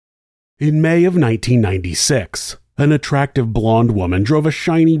In May of 1996, an attractive blonde woman drove a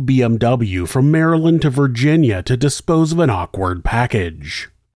shiny BMW from Maryland to Virginia to dispose of an awkward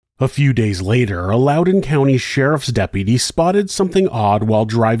package. A few days later, a Loudoun County Sheriff's deputy spotted something odd while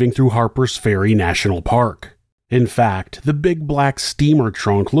driving through Harper's Ferry National Park. In fact, the big black steamer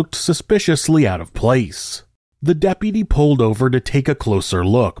trunk looked suspiciously out of place. The deputy pulled over to take a closer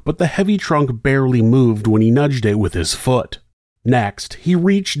look, but the heavy trunk barely moved when he nudged it with his foot. Next, he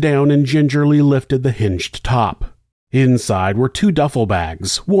reached down and gingerly lifted the hinged top. Inside were 2 duffel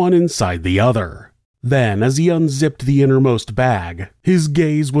bags, one inside the other. Then, as he unzipped the innermost bag, his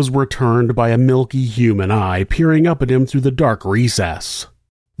gaze was returned by a milky human eye peering up at him through the dark recess.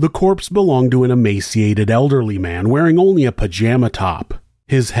 The corpse belonged to an emaciated elderly man wearing only a pajama top.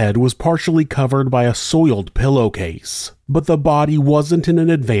 His head was partially covered by a soiled pillowcase, but the body wasn't in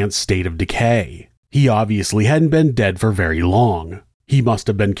an advanced state of decay. He obviously hadn't been dead for very long. He must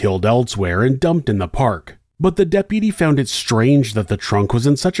have been killed elsewhere and dumped in the park, but the deputy found it strange that the trunk was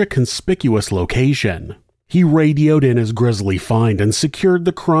in such a conspicuous location. He radioed in his grisly find and secured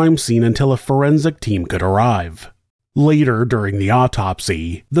the crime scene until a forensic team could arrive. Later, during the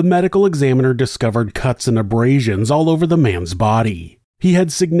autopsy, the medical examiner discovered cuts and abrasions all over the man's body. He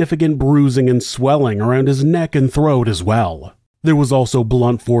had significant bruising and swelling around his neck and throat as well. There was also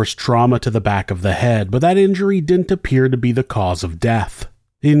blunt force trauma to the back of the head, but that injury didn't appear to be the cause of death.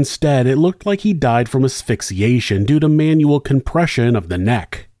 Instead, it looked like he died from asphyxiation due to manual compression of the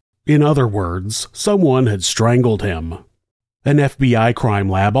neck. In other words, someone had strangled him. An FBI crime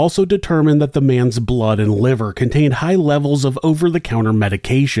lab also determined that the man's blood and liver contained high levels of over-the-counter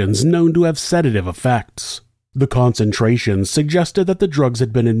medications known to have sedative effects. The concentrations suggested that the drugs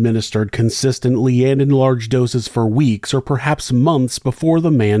had been administered consistently and in large doses for weeks or perhaps months before the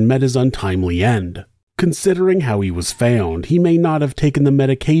man met his untimely end. Considering how he was found, he may not have taken the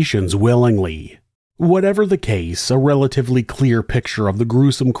medications willingly. Whatever the case, a relatively clear picture of the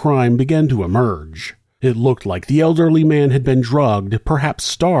gruesome crime began to emerge. It looked like the elderly man had been drugged, perhaps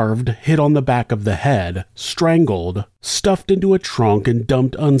starved, hit on the back of the head, strangled, stuffed into a trunk, and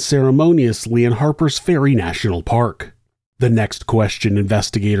dumped unceremoniously in Harper's Ferry National Park. The next question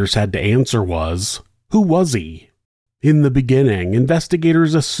investigators had to answer was, who was he? In the beginning,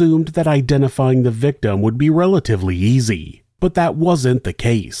 investigators assumed that identifying the victim would be relatively easy, but that wasn't the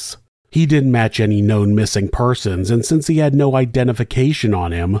case. He didn't match any known missing persons, and since he had no identification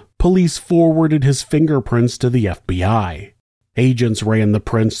on him, police forwarded his fingerprints to the FBI. Agents ran the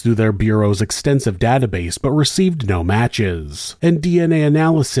prints through their bureau's extensive database but received no matches, and DNA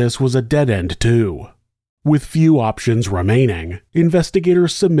analysis was a dead end too. With few options remaining,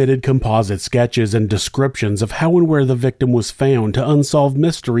 investigators submitted composite sketches and descriptions of how and where the victim was found to Unsolved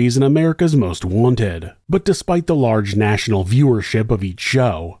Mysteries in America's Most Wanted. But despite the large national viewership of each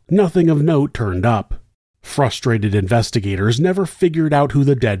show, nothing of note turned up. Frustrated investigators never figured out who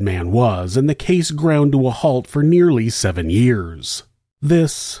the dead man was, and the case ground to a halt for nearly 7 years.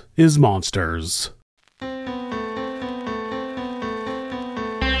 This is Monsters.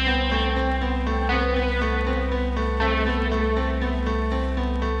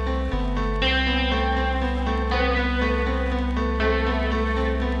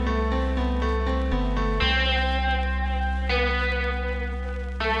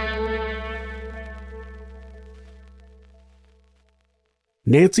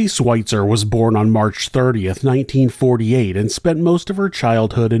 Nancy Schweitzer was born on March 30th, 1948 and spent most of her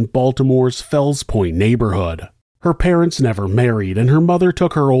childhood in Baltimore's Fells Point neighborhood. Her parents never married, and her mother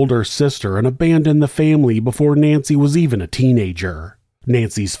took her older sister and abandoned the family before Nancy was even a teenager.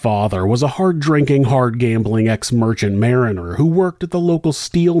 Nancy's father was a hard-drinking, hard-gambling ex-merchant mariner who worked at the local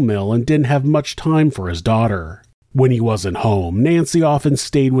steel mill and didn't have much time for his daughter. When he wasn't home, Nancy often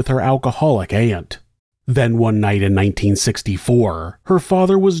stayed with her alcoholic aunt. Then one night in 1964, her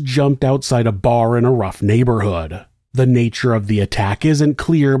father was jumped outside a bar in a rough neighborhood. The nature of the attack isn't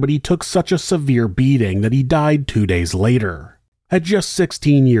clear, but he took such a severe beating that he died 2 days later. At just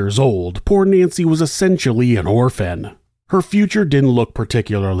 16 years old, poor Nancy was essentially an orphan. Her future didn't look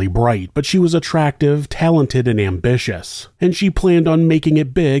particularly bright, but she was attractive, talented, and ambitious, and she planned on making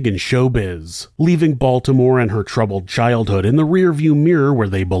it big in showbiz, leaving Baltimore and her troubled childhood in the rearview mirror where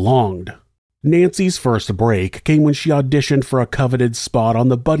they belonged. Nancy's first break came when she auditioned for a coveted spot on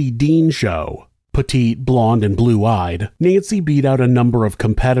the Buddy Dean Show. Petite, blonde, and blue-eyed, Nancy beat out a number of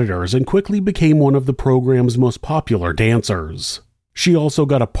competitors and quickly became one of the program's most popular dancers. She also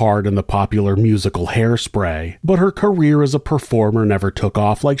got a part in the popular musical Hairspray, but her career as a performer never took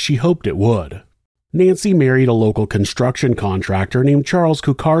off like she hoped it would. Nancy married a local construction contractor named Charles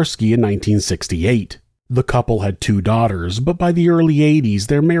Kukarski in 1968. The couple had 2 daughters, but by the early 80s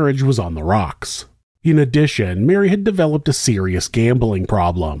their marriage was on the rocks. In addition, Mary had developed a serious gambling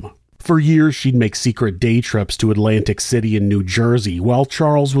problem. For years she'd make secret day trips to Atlantic City in New Jersey while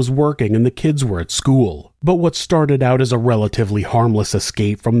Charles was working and the kids were at school. But what started out as a relatively harmless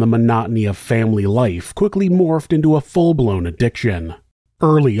escape from the monotony of family life quickly morphed into a full-blown addiction.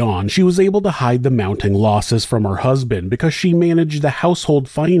 Early on, she was able to hide the mounting losses from her husband because she managed the household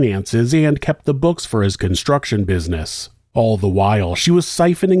finances and kept the books for his construction business. All the while, she was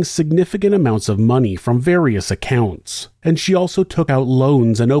siphoning significant amounts of money from various accounts, and she also took out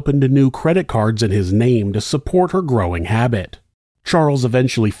loans and opened new credit cards in his name to support her growing habit. Charles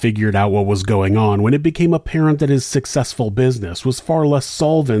eventually figured out what was going on when it became apparent that his successful business was far less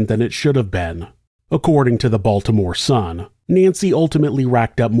solvent than it should have been. According to the Baltimore Sun, Nancy ultimately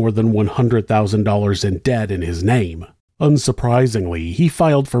racked up more than $100,000 in debt in his name. Unsurprisingly, he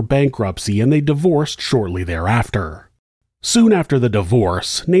filed for bankruptcy and they divorced shortly thereafter. Soon after the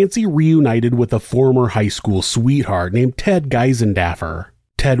divorce, Nancy reunited with a former high school sweetheart named Ted Geisendaffer.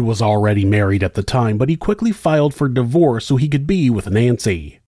 Ted was already married at the time, but he quickly filed for divorce so he could be with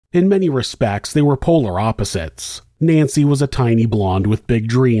Nancy. In many respects, they were polar opposites. Nancy was a tiny blonde with big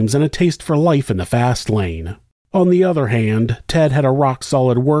dreams and a taste for life in the fast lane. On the other hand, Ted had a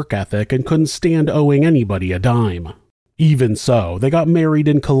rock-solid work ethic and couldn't stand owing anybody a dime. Even so, they got married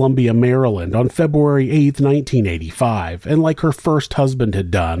in Columbia, Maryland on February 8, 1985, and like her first husband had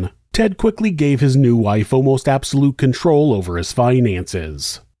done, Ted quickly gave his new wife almost absolute control over his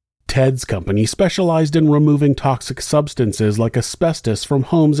finances. Ted's company specialized in removing toxic substances like asbestos from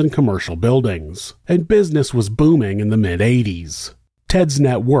homes and commercial buildings, and business was booming in the mid-80s. Ted's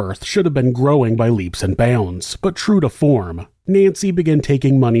net worth should have been growing by leaps and bounds, but true to form, Nancy began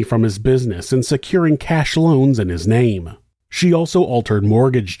taking money from his business and securing cash loans in his name. She also altered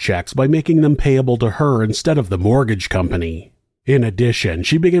mortgage checks by making them payable to her instead of the mortgage company. In addition,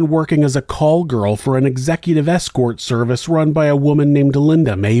 she began working as a call girl for an executive escort service run by a woman named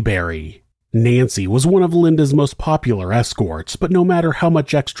Linda Mayberry. Nancy was one of Linda's most popular escorts, but no matter how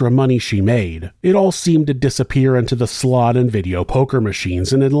much extra money she made, it all seemed to disappear into the slot and video poker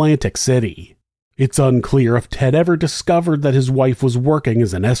machines in Atlantic City. It's unclear if Ted ever discovered that his wife was working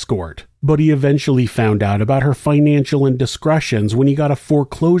as an escort, but he eventually found out about her financial indiscretions when he got a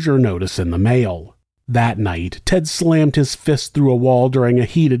foreclosure notice in the mail. That night, Ted slammed his fist through a wall during a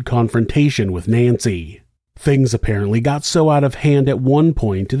heated confrontation with Nancy. Things apparently got so out of hand at one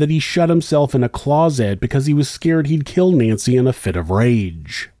point that he shut himself in a closet because he was scared he'd kill Nancy in a fit of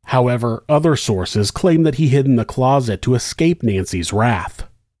rage. However, other sources claim that he hid in the closet to escape Nancy's wrath.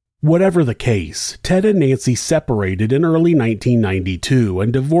 Whatever the case, Ted and Nancy separated in early 1992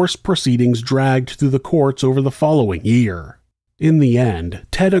 and divorce proceedings dragged through the courts over the following year. In the end,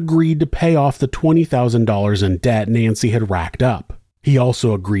 Ted agreed to pay off the $20,000 in debt Nancy had racked up. He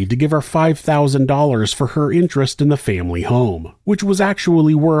also agreed to give her $5,000 for her interest in the family home, which was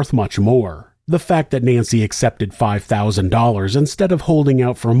actually worth much more. The fact that Nancy accepted $5,000 instead of holding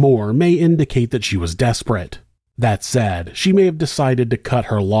out for more may indicate that she was desperate. That said, she may have decided to cut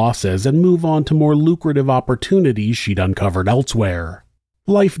her losses and move on to more lucrative opportunities she'd uncovered elsewhere.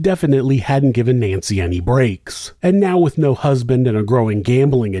 Life definitely hadn't given Nancy any breaks, and now with no husband and a growing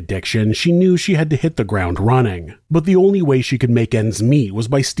gambling addiction, she knew she had to hit the ground running. But the only way she could make ends meet was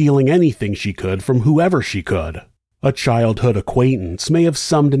by stealing anything she could from whoever she could. A childhood acquaintance may have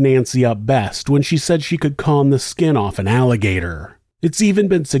summed Nancy up best when she said she could con the skin off an alligator. It's even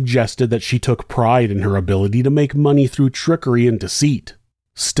been suggested that she took pride in her ability to make money through trickery and deceit.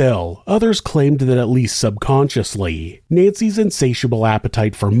 Still, others claimed that at least subconsciously, Nancy's insatiable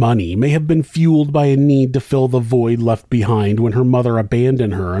appetite for money may have been fueled by a need to fill the void left behind when her mother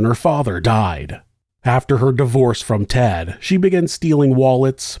abandoned her and her father died. After her divorce from Ted, she began stealing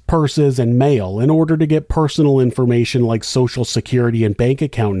wallets, purses, and mail in order to get personal information like social security and bank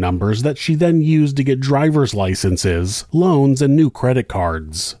account numbers that she then used to get driver's licenses, loans, and new credit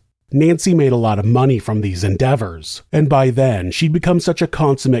cards. Nancy made a lot of money from these endeavors, and by then she'd become such a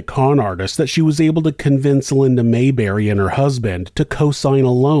consummate con artist that she was able to convince Linda Mayberry and her husband to co-sign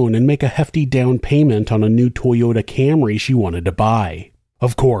a loan and make a hefty down payment on a new Toyota Camry she wanted to buy.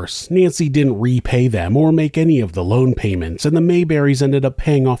 Of course, Nancy didn't repay them or make any of the loan payments, and the Mayberrys ended up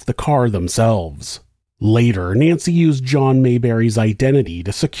paying off the car themselves. Later, Nancy used John Mayberry's identity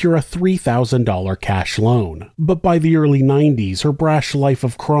to secure a $3,000 cash loan, but by the early 90s, her brash life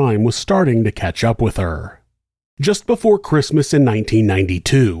of crime was starting to catch up with her. Just before Christmas in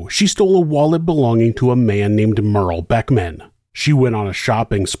 1992, she stole a wallet belonging to a man named Merle Beckman. She went on a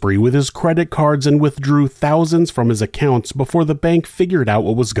shopping spree with his credit cards and withdrew thousands from his accounts before the bank figured out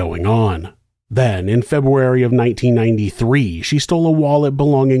what was going on. Then, in February of 1993, she stole a wallet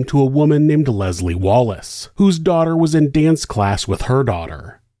belonging to a woman named Leslie Wallace, whose daughter was in dance class with her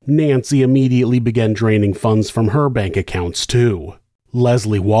daughter. Nancy immediately began draining funds from her bank accounts too.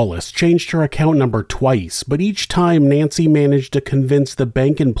 Leslie Wallace changed her account number twice, but each time Nancy managed to convince the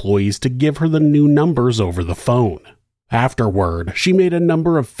bank employees to give her the new numbers over the phone. Afterward, she made a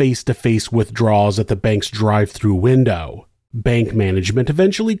number of face-to-face withdrawals at the bank's drive-through window. Bank management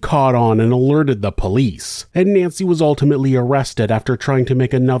eventually caught on and alerted the police, and Nancy was ultimately arrested after trying to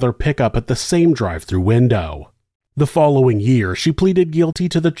make another pickup at the same drive-through window. The following year, she pleaded guilty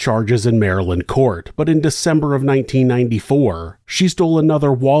to the charges in Maryland court, but in December of 1994, she stole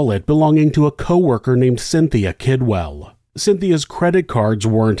another wallet belonging to a coworker named Cynthia Kidwell. Cynthia's credit cards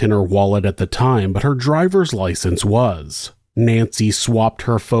weren't in her wallet at the time, but her driver's license was. Nancy swapped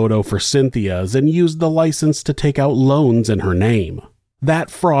her photo for Cynthia's and used the license to take out loans in her name. That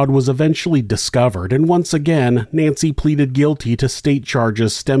fraud was eventually discovered, and once again, Nancy pleaded guilty to state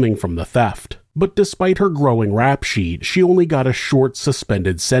charges stemming from the theft. But despite her growing rap sheet, she only got a short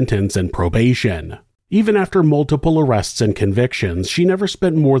suspended sentence and probation. Even after multiple arrests and convictions, she never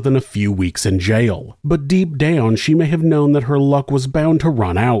spent more than a few weeks in jail. But deep down, she may have known that her luck was bound to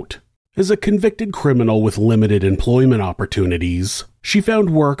run out. As a convicted criminal with limited employment opportunities, she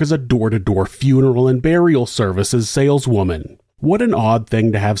found work as a door-to-door funeral and burial services saleswoman. What an odd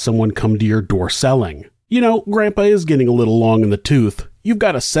thing to have someone come to your door selling. You know, Grandpa is getting a little long in the tooth. You've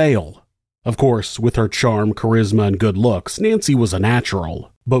got a sale. Of course, with her charm, charisma, and good looks, Nancy was a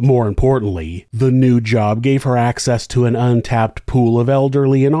natural. But more importantly, the new job gave her access to an untapped pool of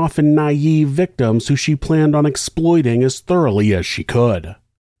elderly and often naive victims who she planned on exploiting as thoroughly as she could.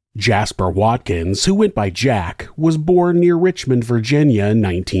 Jasper Watkins, who went by Jack, was born near Richmond, Virginia in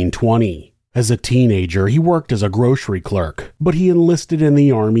 1920. As a teenager, he worked as a grocery clerk, but he enlisted in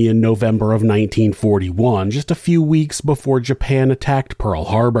the Army in November of 1941, just a few weeks before Japan attacked Pearl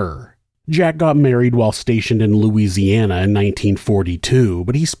Harbor. Jack got married while stationed in Louisiana in 1942,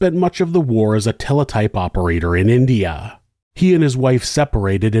 but he spent much of the war as a teletype operator in India. He and his wife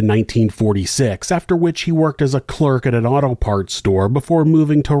separated in 1946, after which he worked as a clerk at an auto parts store before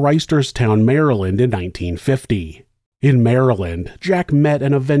moving to Reisterstown, Maryland in 1950. In Maryland, Jack met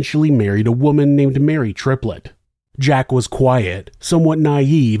and eventually married a woman named Mary Triplett. Jack was quiet, somewhat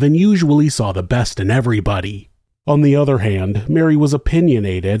naive, and usually saw the best in everybody. On the other hand, Mary was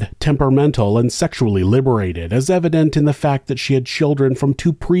opinionated, temperamental, and sexually liberated, as evident in the fact that she had children from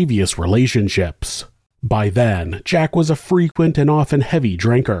 2 previous relationships. By then, Jack was a frequent and often heavy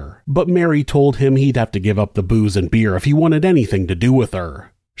drinker, but Mary told him he'd have to give up the booze and beer if he wanted anything to do with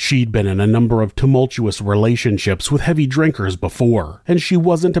her. She'd been in a number of tumultuous relationships with heavy drinkers before, and she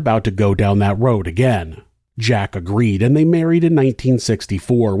wasn't about to go down that road again. Jack agreed, and they married in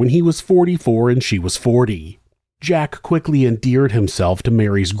 1964 when he was 44 and she was 40. Jack quickly endeared himself to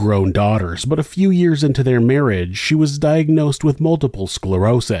Mary's grown daughters, but a few years into their marriage, she was diagnosed with multiple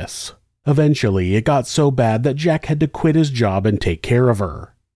sclerosis. Eventually, it got so bad that Jack had to quit his job and take care of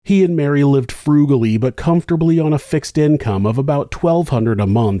her. He and Mary lived frugally but comfortably on a fixed income of about $1,200 a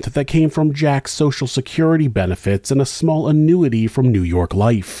month that came from Jack's Social Security benefits and a small annuity from New York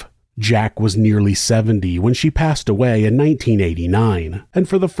Life. Jack was nearly 70 when she passed away in 1989, and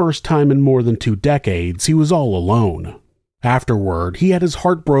for the first time in more than 2 decades, he was all alone. Afterward, he had his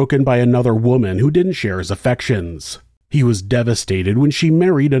heart broken by another woman who didn't share his affections. He was devastated when she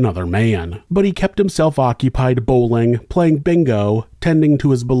married another man, but he kept himself occupied bowling, playing bingo, tending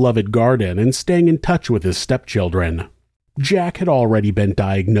to his beloved garden, and staying in touch with his stepchildren. Jack had already been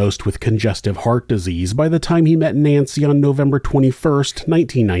diagnosed with congestive heart disease by the time he met Nancy on November 21,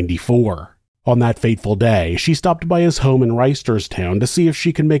 1994. On that fateful day, she stopped by his home in Reisterstown to see if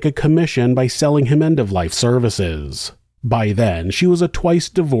she could make a commission by selling him end-of-life services. By then, she was a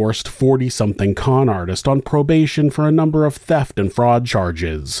twice-divorced 40-something con artist on probation for a number of theft and fraud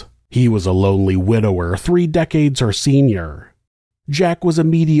charges. He was a lonely widower 3 decades her senior. Jack was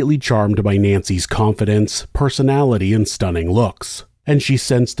immediately charmed by Nancy's confidence, personality, and stunning looks, and she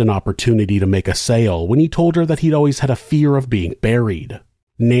sensed an opportunity to make a sale when he told her that he'd always had a fear of being buried.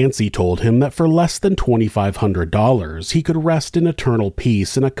 Nancy told him that for less than $2,500, he could rest in eternal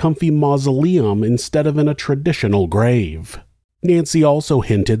peace in a comfy mausoleum instead of in a traditional grave. Nancy also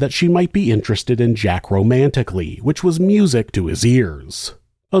hinted that she might be interested in Jack romantically, which was music to his ears.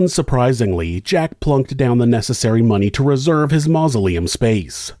 Unsurprisingly, Jack plunked down the necessary money to reserve his mausoleum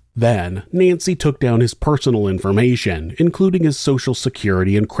space. Then, Nancy took down his personal information, including his social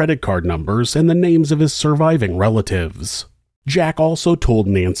security and credit card numbers and the names of his surviving relatives. Jack also told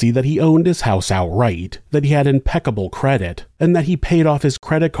Nancy that he owned his house outright, that he had impeccable credit, and that he paid off his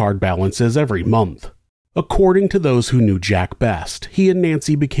credit card balances every month. According to those who knew Jack best, he and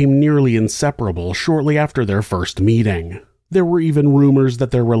Nancy became nearly inseparable shortly after their first meeting. There were even rumors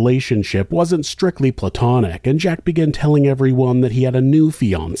that their relationship wasn't strictly platonic, and Jack began telling everyone that he had a new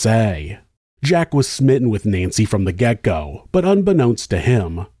fiancée. Jack was smitten with Nancy from the get-go, but unbeknownst to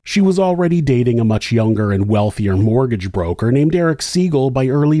him, she was already dating a much younger and wealthier mortgage broker named Eric Siegel by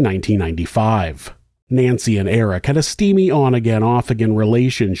early 1995. Nancy and Eric had a steamy on-again, off-again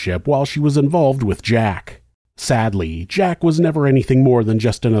relationship while she was involved with Jack. Sadly, Jack was never anything more than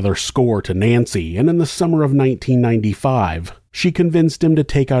just another score to Nancy, and in the summer of 1995, she convinced him to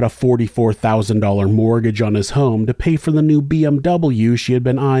take out a $44,000 mortgage on his home to pay for the new BMW she had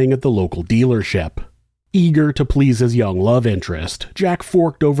been eyeing at the local dealership. Eager to please his young love interest, Jack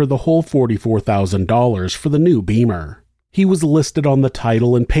forked over the whole $44,000 for the new Beamer. He was listed on the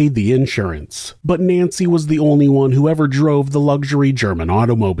title and paid the insurance, but Nancy was the only one who ever drove the luxury German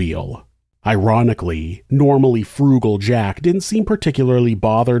automobile. Ironically, normally frugal Jack didn't seem particularly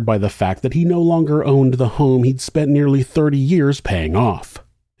bothered by the fact that he no longer owned the home he'd spent nearly 30 years paying off.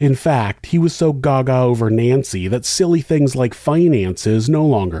 In fact, he was so gaga over Nancy that silly things like finances no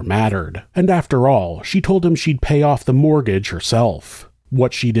longer mattered. And after all, she told him she'd pay off the mortgage herself.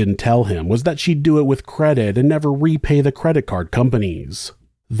 What she didn't tell him was that she'd do it with credit and never repay the credit card companies.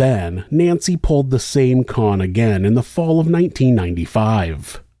 Then, Nancy pulled the same con again in the fall of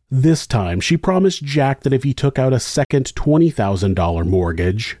 1995. This time, she promised Jack that if he took out a second $20,000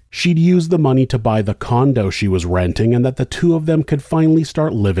 mortgage, she'd use the money to buy the condo she was renting and that the two of them could finally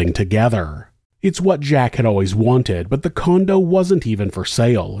start living together. It's what Jack had always wanted, but the condo wasn't even for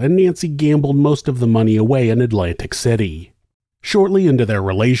sale, and Nancy gambled most of the money away in Atlantic City. Shortly into their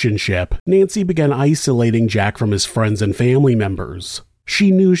relationship, Nancy began isolating Jack from his friends and family members.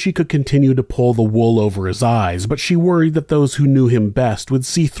 She knew she could continue to pull the wool over his eyes, but she worried that those who knew him best would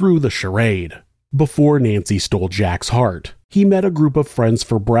see through the charade. Before Nancy stole Jack's heart, he met a group of friends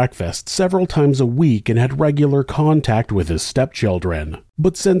for breakfast several times a week and had regular contact with his stepchildren.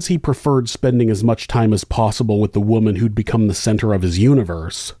 But since he preferred spending as much time as possible with the woman who'd become the center of his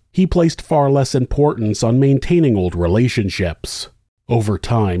universe, he placed far less importance on maintaining old relationships. Over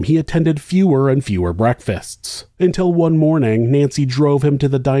time, he attended fewer and fewer breakfasts, until one morning Nancy drove him to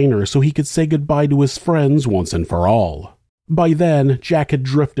the diner so he could say goodbye to his friends once and for all. By then, Jack had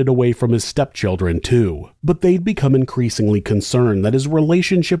drifted away from his stepchildren too, but they'd become increasingly concerned that his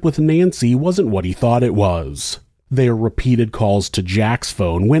relationship with Nancy wasn't what he thought it was. Their repeated calls to Jack's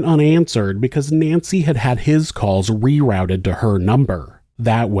phone went unanswered because Nancy had had his calls rerouted to her number.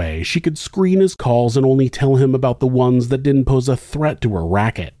 That way, she could screen his calls and only tell him about the ones that didn't pose a threat to her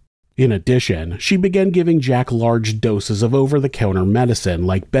racket. In addition, she began giving Jack large doses of over-the-counter medicine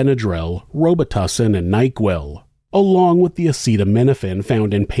like Benadryl, Robitussin, and NyQuil. Along with the acetaminophen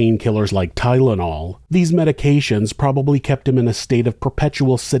found in painkillers like Tylenol, these medications probably kept him in a state of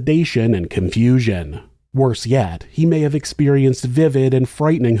perpetual sedation and confusion. Worse yet, he may have experienced vivid and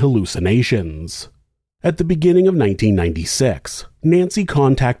frightening hallucinations. At the beginning of 1996, Nancy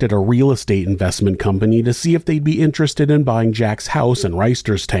contacted a real estate investment company to see if they'd be interested in buying Jack's house in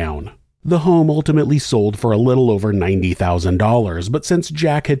Reisterstown. The home ultimately sold for a little over $90,000, but since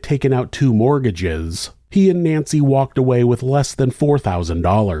Jack had taken out 2 mortgages, he and Nancy walked away with less than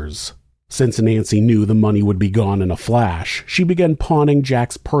 $4,000. Since Nancy knew the money would be gone in a flash, she began pawning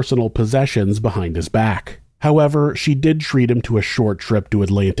Jack's personal possessions behind his back. However, she did treat him to a short trip to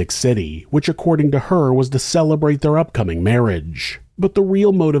Atlantic City, which according to her was to celebrate their upcoming marriage. But the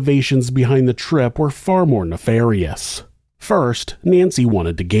real motivations behind the trip were far more nefarious. First, Nancy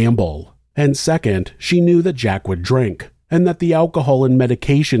wanted to gamble. And second, she knew that Jack would drink, and that the alcohol and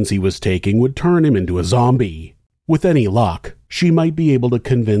medications he was taking would turn him into a zombie. With any luck, she might be able to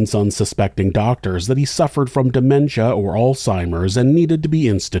convince unsuspecting doctors that he suffered from dementia or Alzheimer's and needed to be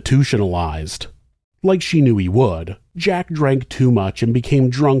institutionalized. Like she knew he would, Jack drank too much and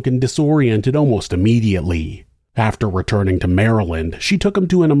became drunk and disoriented almost immediately. After returning to Maryland, she took him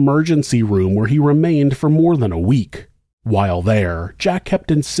to an emergency room where he remained for more than a week. While there, Jack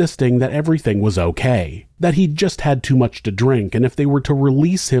kept insisting that everything was okay, that he'd just had too much to drink and if they were to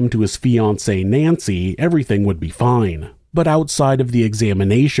release him to his fiancée Nancy, everything would be fine. But outside of the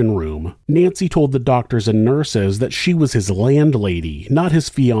examination room, Nancy told the doctors and nurses that she was his landlady, not his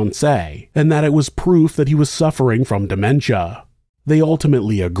fiancée, and that it was proof that he was suffering from dementia. They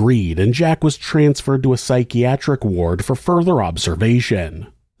ultimately agreed, and Jack was transferred to a psychiatric ward for further observation.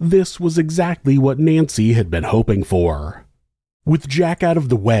 This was exactly what Nancy had been hoping for. With Jack out of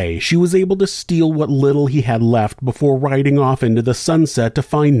the way, she was able to steal what little he had left before riding off into the sunset to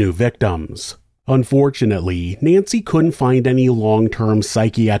find new victims. Unfortunately, Nancy couldn't find any long-term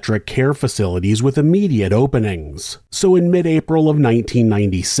psychiatric care facilities with immediate openings, so in mid-April of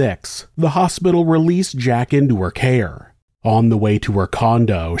 1996, the hospital released Jack into her care. On the way to her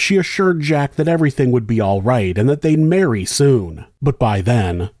condo, she assured Jack that everything would be all right and that they'd marry soon. But by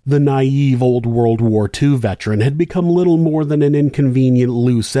then, the naive old World War II veteran had become little more than an inconvenient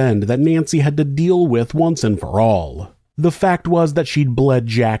loose end that Nancy had to deal with once and for all. The fact was that she'd bled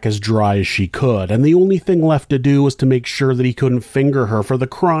Jack as dry as she could, and the only thing left to do was to make sure that he couldn't finger her for the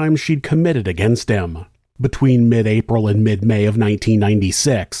crimes she'd committed against him. Between mid-April and mid-May of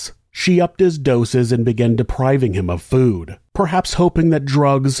 1996, she upped his doses and began depriving him of food, perhaps hoping that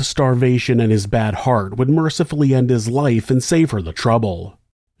drugs, starvation, and his bad heart would mercifully end his life and save her the trouble.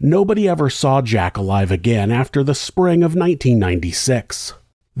 Nobody ever saw Jack alive again after the spring of 1996.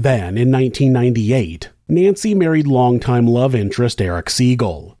 Then, in 1998, Nancy married longtime love interest Eric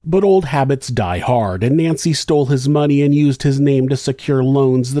Siegel, but old habits die hard, and Nancy stole his money and used his name to secure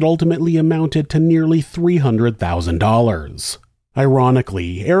loans that ultimately amounted to nearly $300,000.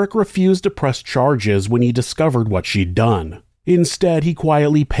 Ironically, Eric refused to press charges when he discovered what she'd done. Instead, he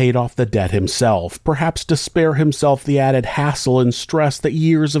quietly paid off the debt himself, perhaps to spare himself the added hassle and stress that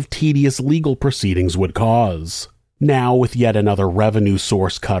years of tedious legal proceedings would cause. Now, with yet another revenue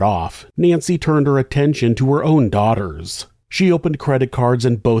source cut off, Nancy turned her attention to her own daughters. She opened credit cards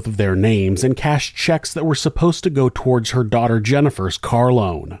in both of their names and cashed checks that were supposed to go towards her daughter Jennifer's car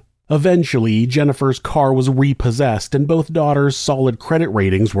loan. Eventually, Jennifer's car was repossessed and both daughters' solid credit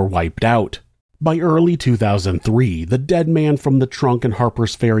ratings were wiped out. By early 2003, the dead man from the trunk in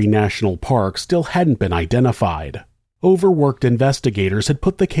Harper's Ferry National Park still hadn't been identified. Overworked investigators had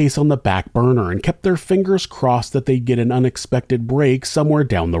put the case on the back burner and kept their fingers crossed that they'd get an unexpected break somewhere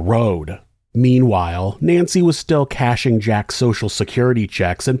down the road. Meanwhile, Nancy was still cashing Jack's Social Security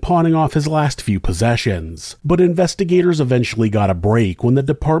checks and pawning off his last few possessions, but investigators eventually got a break when the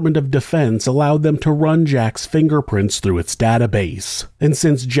Department of Defense allowed them to run Jack's fingerprints through its database. And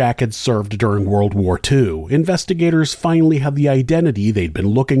since Jack had served during World War II, investigators finally had the identity they'd been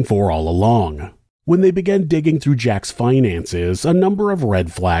looking for all along. When they began digging through Jack's finances, a number of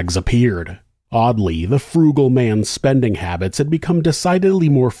red flags appeared. Oddly, the frugal man's spending habits had become decidedly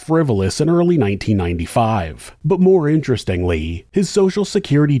more frivolous in early 1995. But more interestingly, his Social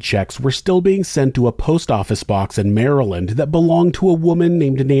Security checks were still being sent to a post office box in Maryland that belonged to a woman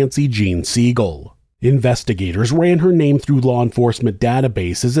named Nancy Jean Siegel. Investigators ran her name through law enforcement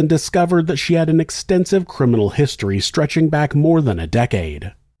databases and discovered that she had an extensive criminal history stretching back more than a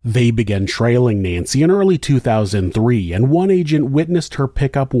decade. They began trailing Nancy in early 2003, and one agent witnessed her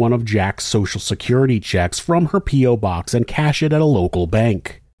pick up one of Jack's Social Security checks from her P.O. box and cash it at a local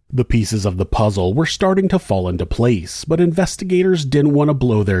bank. The pieces of the puzzle were starting to fall into place, but investigators didn't want to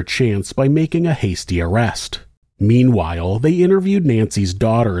blow their chance by making a hasty arrest. Meanwhile, they interviewed Nancy's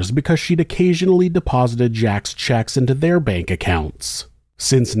daughters because she'd occasionally deposited Jack's checks into their bank accounts.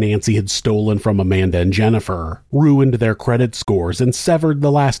 Since Nancy had stolen from Amanda and Jennifer, ruined their credit scores, and severed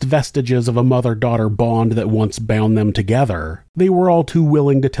the last vestiges of a mother-daughter bond that once bound them together, they were all too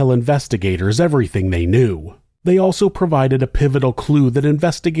willing to tell investigators everything they knew. They also provided a pivotal clue that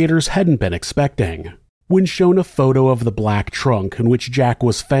investigators hadn't been expecting. When shown a photo of the black trunk in which Jack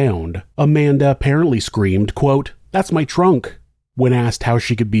was found, Amanda apparently screamed, quote, "That's my trunk." When asked how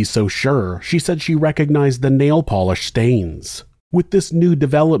she could be so sure, she said she recognized the nail polish stains. With this new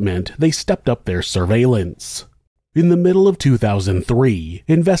development, they stepped up their surveillance. In the middle of 2003,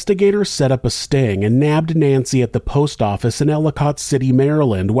 investigators set up a sting and nabbed Nancy at the post office in Ellicott City,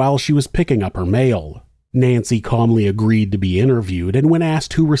 Maryland, while she was picking up her mail. Nancy calmly agreed to be interviewed, and when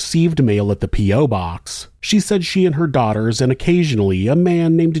asked who received mail at the P.O. box, she said she and her daughters and occasionally a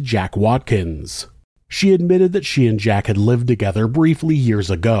man named Jack Watkins. She admitted that she and Jack had lived together briefly years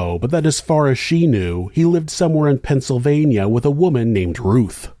ago, but that as far as she knew, he lived somewhere in Pennsylvania with a woman named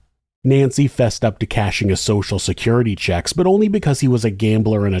Ruth. Nancy fessed up to cashing his Social Security checks, but only because he was a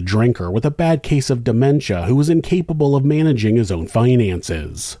gambler and a drinker with a bad case of dementia who was incapable of managing his own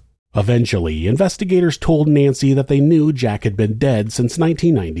finances. Eventually, investigators told Nancy that they knew Jack had been dead since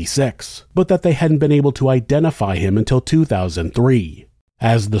 1996, but that they hadn't been able to identify him until 2003.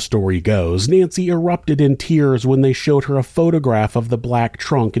 As the story goes, Nancy erupted in tears when they showed her a photograph of the black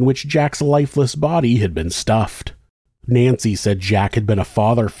trunk in which Jack's lifeless body had been stuffed. Nancy said Jack had been a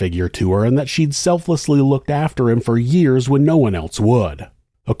father figure to her and that she'd selflessly looked after him for years when no one else would.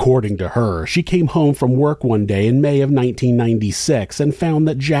 According to her, she came home from work one day in May of 1996 and found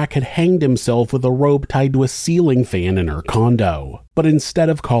that Jack had hanged himself with a rope tied to a ceiling fan in her condo. But instead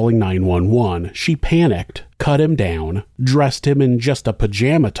of calling 911, she panicked, cut him down, dressed him in just a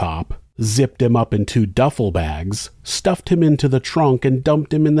pajama top, zipped him up in 2 duffel bags, stuffed him into the trunk, and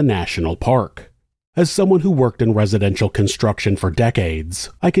dumped him in the national park. As someone who worked in residential construction for decades,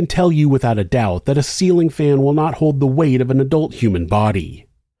 I can tell you without a doubt that a ceiling fan will not hold the weight of an adult human body.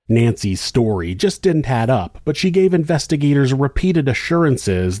 Nancy's story just didn't add up, but she gave investigators repeated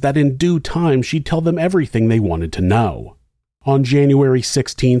assurances that in due time she'd tell them everything they wanted to know. On January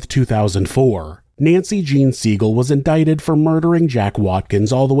 16, 2004, Nancy Jean Siegel was indicted for murdering Jack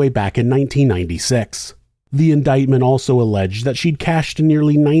Watkins all the way back in 1996. The indictment also alleged that she'd cashed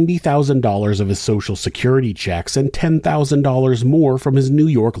nearly $90,000 of his Social Security checks and $10,000 more from his New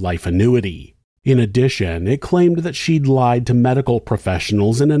York life annuity. In addition, it claimed that she'd lied to medical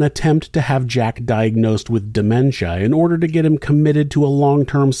professionals in an attempt to have Jack diagnosed with dementia in order to get him committed to a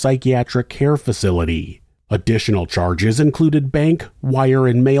long-term psychiatric care facility. Additional charges included bank, wire,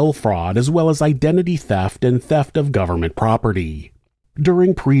 and mail fraud, as well as identity theft and theft of government property.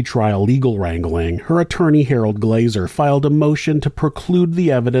 During pre-trial legal wrangling, her attorney Harold Glazer filed a motion to preclude the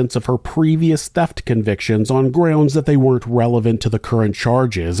evidence of her previous theft convictions on grounds that they weren't relevant to the current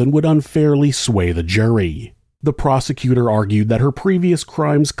charges and would unfairly sway the jury. The prosecutor argued that her previous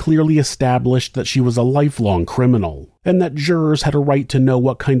crimes clearly established that she was a lifelong criminal, and that jurors had a right to know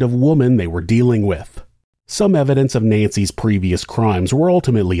what kind of woman they were dealing with. Some evidence of Nancy's previous crimes were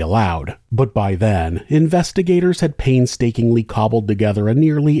ultimately allowed, but by then, investigators had painstakingly cobbled together a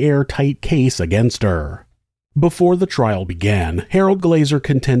nearly airtight case against her. Before the trial began, Harold Glazer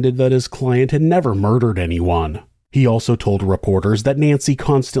contended that his client had never murdered anyone. He also told reporters that Nancy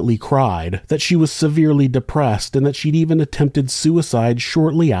constantly cried, that she was severely depressed, and that she'd even attempted suicide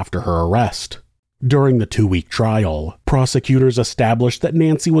shortly after her arrest. During the 2-week trial, prosecutors established that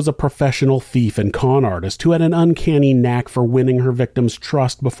Nancy was a professional thief and con artist who had an uncanny knack for winning her victims'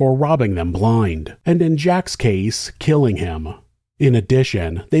 trust before robbing them blind, and in Jack's case, killing him. In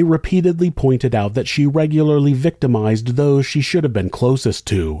addition, they repeatedly pointed out that she regularly victimized those she should have been closest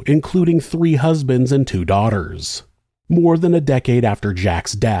to, including 3 husbands and 2 daughters. More than a decade after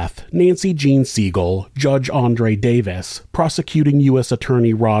Jack's death, Nancy Jean Siegel, Judge Andre Davis, prosecuting U.S.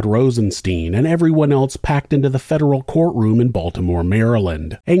 Attorney Rod Rosenstein, and everyone else packed into the federal courtroom in Baltimore,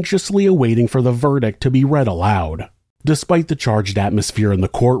 Maryland, anxiously awaiting for the verdict to be read aloud. Despite the charged atmosphere in the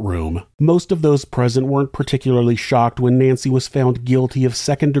courtroom, most of those present weren't particularly shocked when Nancy was found guilty of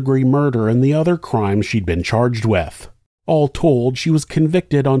second-degree murder and the other crimes she'd been charged with. All told, she was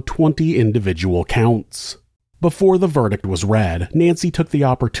convicted on 20 individual counts. Before the verdict was read, Nancy took the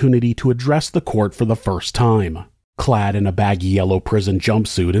opportunity to address the court for the first time. Clad in a baggy yellow prison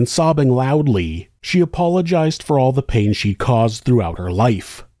jumpsuit and sobbing loudly, she apologized for all the pain she'd caused throughout her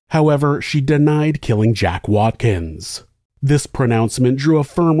life. However, she denied killing Jack Watkins. This pronouncement drew a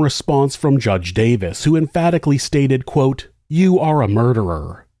firm response from Judge Davis, who emphatically stated, quote, "You are a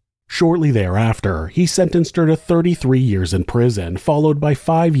murderer." Shortly thereafter, he sentenced her to 33 years in prison, followed by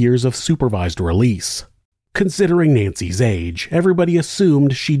 5 years of supervised release. Considering Nancy's age, everybody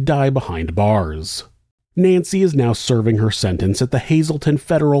assumed she'd die behind bars. Nancy is now serving her sentence at the Hazleton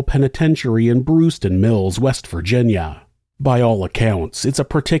Federal Penitentiary in Brewston Mills, West Virginia. By all accounts, it's a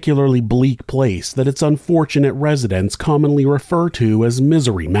particularly bleak place that its unfortunate residents commonly refer to as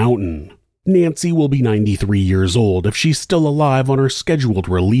Misery Mountain. Nancy will be 93 years old if she's still alive on her scheduled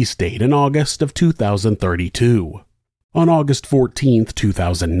release date in August of 2032. On August 14,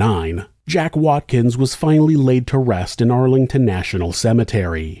 2009, Jack Watkins was finally laid to rest in Arlington National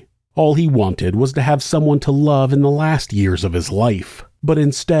Cemetery. All he wanted was to have someone to love in the last years of his life, but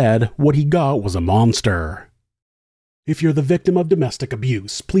instead, what he got was a monster. If you're the victim of domestic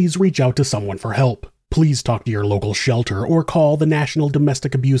abuse, please reach out to someone for help. Please talk to your local shelter or call the National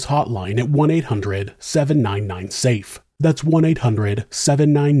Domestic Abuse Hotline at 1-800-799-SAFE. That's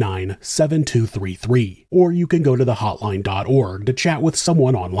 1-800-799-7233. Or you can go to thehotline.org to chat with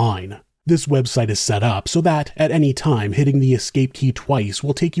someone online. This website is set up so that, at any time, hitting the escape key twice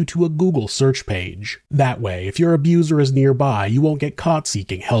will take you to a Google search page. That way, if your abuser is nearby, you won't get caught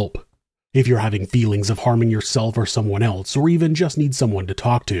seeking help. If you're having feelings of harming yourself or someone else, or even just need someone to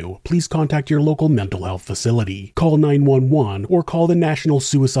talk to, please contact your local mental health facility. Call 911 or call the National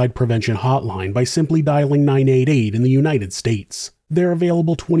Suicide Prevention Hotline by simply dialing 988 in the United States. They're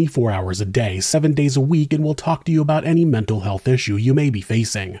available 24 hours a day, 7 days a week, and will talk to you about any mental health issue you may be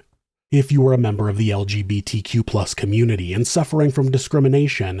facing. If you are a member of the LGBTQ+ community and suffering from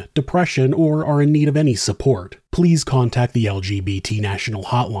discrimination, depression, or are in need of any support, please contact the LGBT National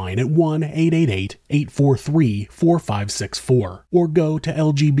Hotline at 1-888-843-4564 or go to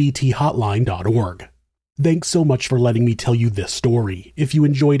lgbthotline.org. Thanks so much for letting me tell you this story. If you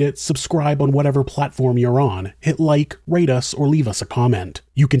enjoyed it, subscribe on whatever platform you're on, hit like, rate us, or leave us a comment.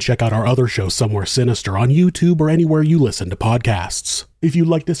 You can check out our other show, Somewhere Sinister, on YouTube or anywhere you listen to podcasts. If you'd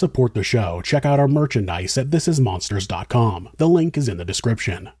like to support the show, check out our merchandise at thisismonsters.com. The link is in the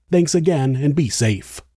description. Thanks again, and be safe.